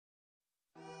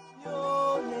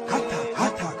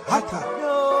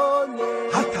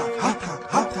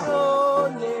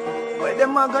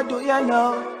them I go do ya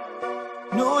now.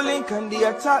 NEWLINK on the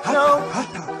attack now.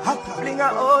 Bring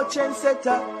a old chain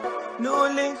setter.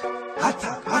 NEWLINK.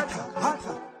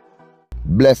 Attack.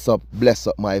 Bless up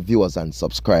my viewers and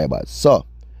subscribers. So,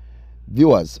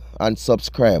 viewers and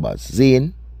subscribers,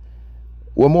 Zane,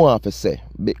 what more have to say?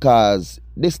 Because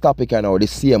this topic and now, the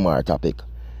CMR topic,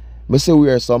 I see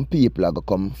where some people are going to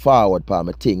come forward for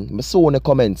my thing. I saw in the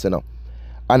comments, you know,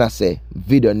 and I say,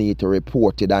 video need to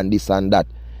report it and this and that.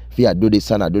 If you do this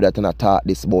and I do that and I talk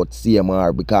this about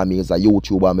CMR because me is a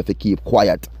YouTuber, I have to keep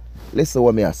quiet. Listen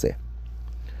what I say.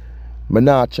 I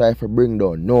not try to bring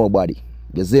down nobody.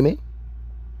 You see me?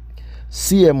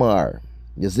 CMR,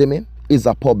 you see me, is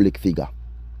a public figure.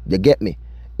 You get me?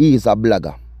 He is a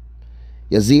blogger.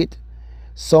 You see it?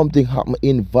 Something happened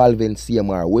involving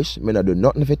CMR, which me not do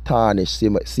nothing to tarnish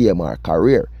CMR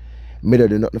career. Me not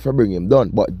do nothing to bring him down.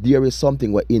 But there is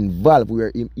something where involved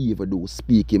where him even do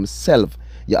speak himself.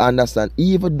 You understand?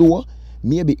 Even though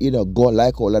maybe he don't go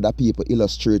like all other people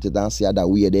illustrated and say that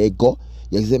way they go.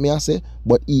 You see me I say?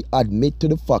 But he admit to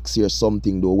the facts here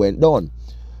something though went down.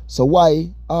 So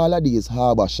why all of these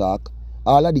harbor shark,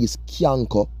 all of these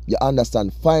canker, you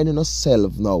understand, finding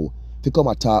yourself now to come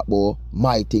and talk about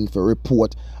my thing for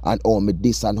report and how me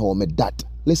this and how me that.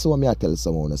 Listen what me I tell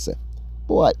someone I say.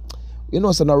 Boy, you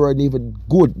know so not even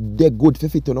good, they're good for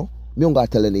fit, you know. Me don't got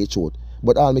tell any truth.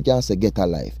 But all me can say get a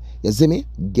life. You see me?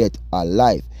 Get a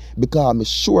life. Because I'm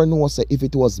sure know say if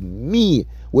it was me,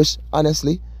 which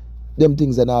honestly, them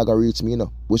things are not gonna reach me, you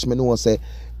know. Which me know say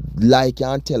like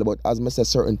can't tell, but as me say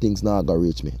certain things not gonna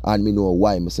reach me. And me know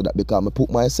why me say that because I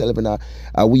put myself in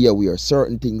a way where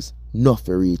certain things not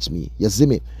for reach me. You see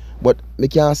me? But me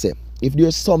can say if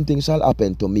there's something shall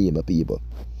happen to me, my people,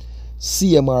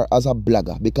 CMR as a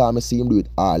blogger, because I see him do it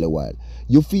all the while.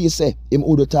 You feel say him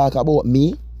would talk about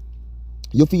me?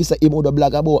 You feel say him would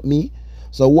blog about me?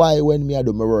 So why when me I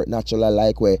do my work naturally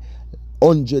like where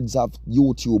hundreds of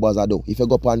YouTubers I do. If you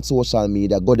go up on social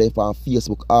media, go there on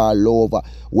Facebook all over,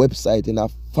 website in a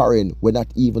foreign, we're not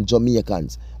even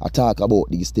Jamaicans. I talk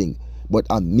about these things. But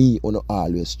me I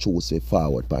always choose to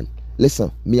forward pan.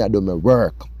 Listen, me I do my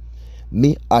work.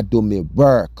 Me I do my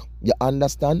work. You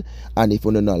understand? And if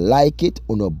you don't like it,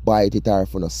 you don't buy it or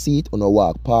if you don't see it, you don't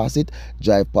walk past it,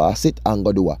 drive past it and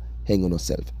go do a hang on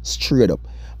yourself. Straight up.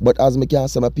 But as me can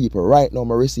say my people, right now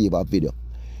I receive a video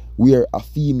where a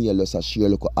female just share a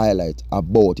little highlight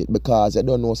about it because you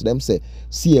don't know so them say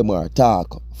CMR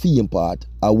talk, film part,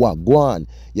 or what go on.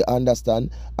 You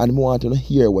understand? And I want to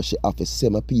hear what she have to say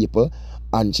my people.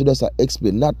 And she just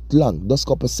explain, not long, just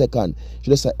couple seconds,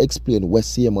 she just explain what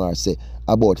CMR say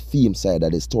about film side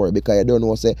of the story because you don't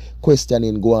know say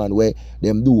questioning go on where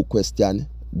them do question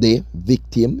the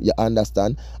victim, you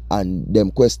understand, and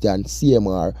them question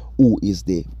CMR who is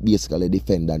the basically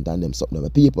defendant and them something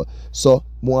of people. So I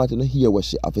want to hear what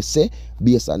she have to say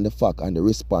based on the fact and the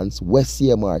response where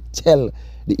CMR tell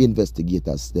the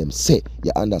investigators them say,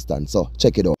 you understand. So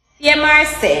check it out. CMR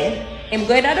say him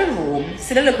going out of the room,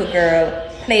 see the little girl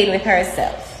playing with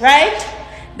herself, right?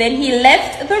 Then he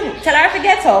left the room, tell her to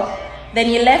get up, then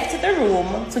he left the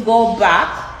room to go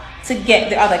back to get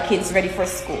the other kids ready for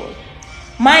school.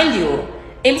 Mind you,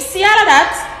 him see all of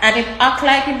that and him act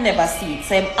like him never see it.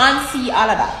 So him unsee all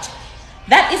of that.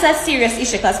 That is a serious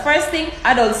issue because first thing,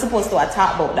 adults supposed to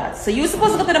talk about that. So you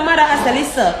supposed to go to the mother and say,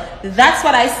 listen, that's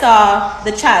what I saw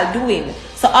the child doing.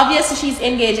 So obviously she's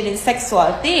engaging in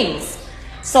sexual things.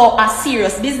 So a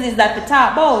serious business that to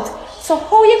talk about. So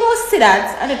how you go see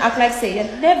that and then act like say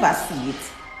you never see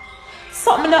it?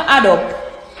 Something not add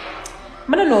up.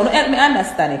 I don't know, help me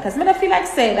understand it. Because I don't feel like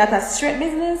say that a straight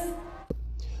business.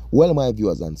 Well, my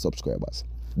viewers and subscribers,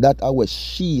 that is what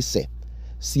she say.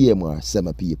 CMR say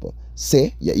my people.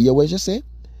 Say, you hear what she say?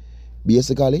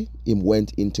 Basically, him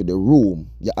went into the room.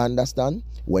 You understand?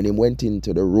 When he went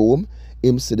into the room,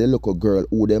 him see the little girl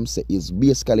who them say is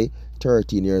basically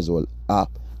 13 years old.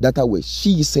 That is what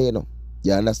she say no.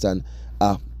 You understand?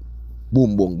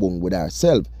 Boom, boom, boom with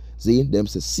herself. See, them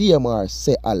say CMR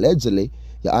say allegedly,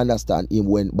 you understand, him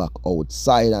went back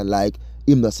outside and like,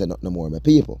 him not say nothing more, my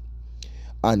people.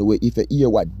 And if you hear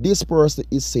what this person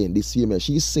is saying, this female,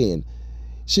 she's saying,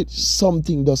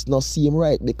 something does not seem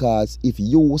right because if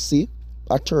you see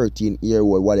a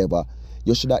 13-year-old, whatever,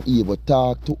 you should have even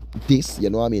talk to this,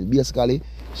 you know what I mean? Basically,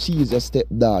 she is your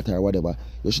stepdaughter or whatever.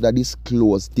 You should have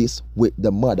disclosed this with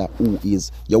the mother who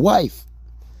is your wife.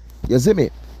 You see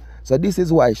me? So this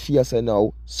is why she has said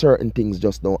now certain things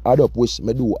just don't add up, which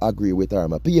I do agree with her,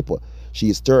 my people. She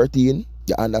is 13,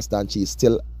 you understand, she's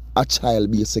still a child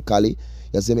basically.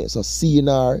 You see me? So seeing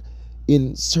her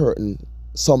in certain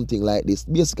something like this,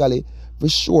 basically, for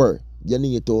sure, you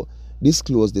need to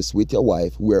disclose this with your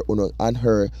wife where you and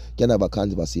her can have a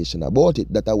conversation about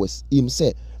it. That I was him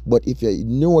say. But if you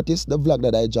notice the vlog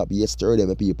that I dropped yesterday,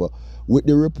 my people, with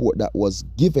the report that was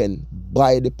given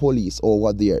by the police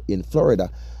over there in Florida,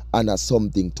 and as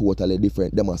something totally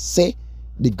different, they must say,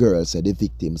 the girl said, the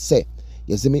victim say.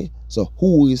 You see me? So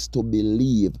who is to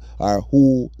believe, or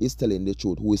who is telling the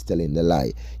truth, who is telling the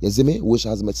lie? You see me? Which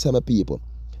has me say, my people,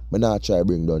 I not try to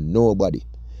bring down nobody,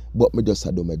 but me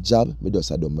just do my job, me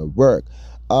just do my work.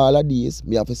 All of these,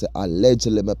 me have to say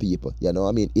allegedly, my people. You know what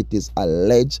I mean? It is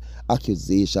alleged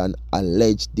accusation,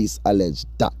 alleged this, alleged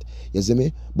that. You see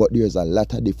me? But there's a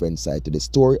lot of different side to the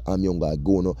story. I'm going to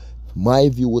go now. My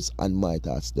views and my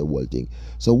thoughts, the whole thing.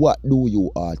 So what do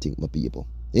you all think, my people?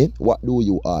 What do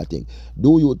you all think?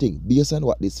 Do you think, based on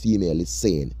what this female is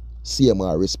saying,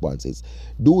 CMR responses,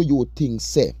 do you think,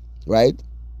 say, right,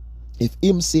 if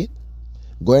him see,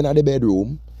 going to the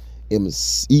bedroom,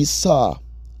 he saw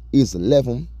his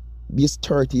 11, his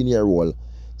 13-year-old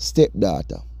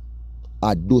stepdaughter,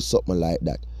 or do something like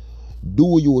that,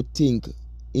 do you think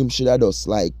him should have just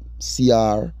like see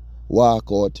her, walk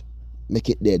out, make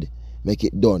it dead, make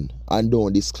it done, and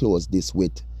don't disclose this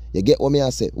with? You get what me I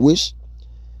say? Wish,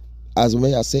 as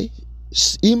me I say,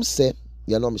 him say,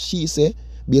 you know, she say,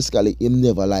 basically him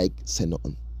never like say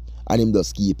nothing, and him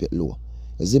just keep it low.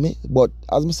 You see me? But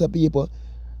as me say, people,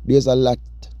 there's a lot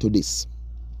to this.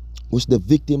 Which the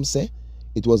victim say,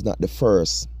 it was not the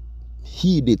first.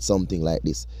 He did something like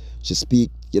this. She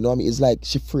speak, you know what I mean? It's like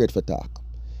she afraid for talk.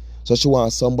 So she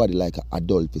wants somebody like an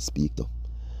adult to speak to.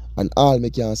 And all me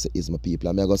can say is, my people,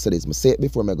 I'm going to say this. I say it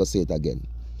before, I'm going to say it again.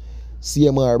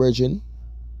 CMR virgin,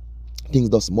 things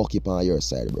just muck up on your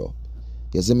side, bro.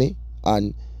 You see me?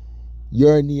 And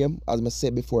your name, as I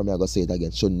said before, I'm going to say it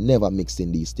again, should never mix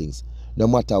in these things. No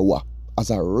matter what. As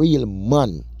a real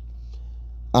man.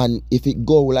 And if it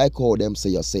go like how them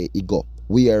say, you say it go.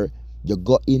 Where you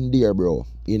got in there, bro,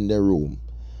 in the room,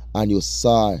 and you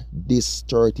saw this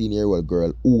 13-year-old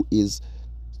girl who is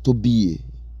to be,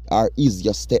 or is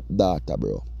your stepdaughter,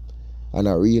 bro. On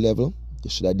a real level, you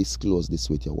should have disclosed this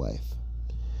with your wife.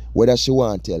 Whether she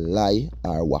want to lie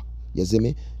or what. You see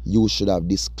me? You should have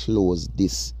disclosed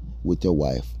this with your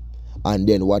wife. And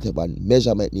then whatever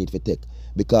measurement need to take.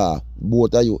 Because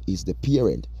both of you is the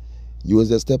parent. You is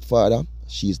the stepfather,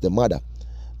 she's the mother.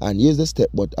 And here's the step,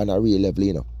 but on a real level,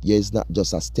 you know, you is not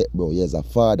just a step, bro, here's a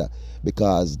father.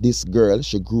 Because this girl,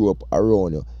 she grew up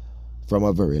around you from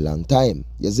a very long time.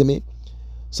 You see me?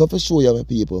 So for show you, my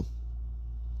people,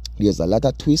 there's a lot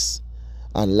of twists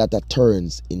and a lot of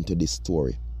turns into this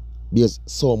story. There's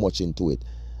so much into it.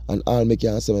 And all me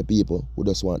can say, my people, who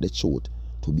just want the truth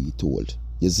to be told.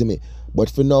 You see me? But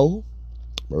for now,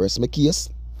 I rest my case.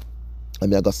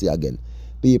 And I gotta say again,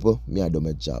 people, me I do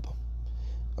my job.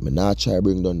 I not try to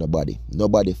bring down nobody.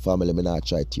 Nobody family, me not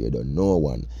try to tear down no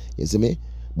one. You see me?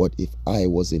 But if I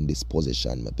was in this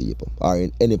position, my people, or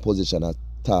in any position at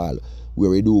all, where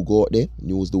we do go out there,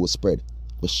 news do spread.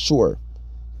 For sure,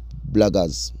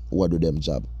 bloggers who do them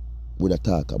job would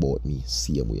talk about me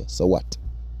same way. So what?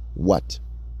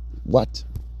 What?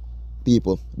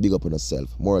 People, big up on yourself.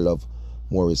 More love,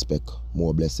 more respect,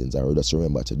 more blessings. And just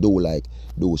remember to do like,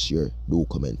 do share, do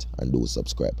comment, and do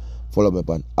subscribe. Follow me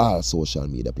on all social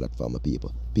media platforms,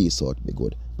 people. Peace out, be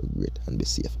good, be great, and be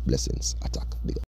safe. Blessings, attack, big up.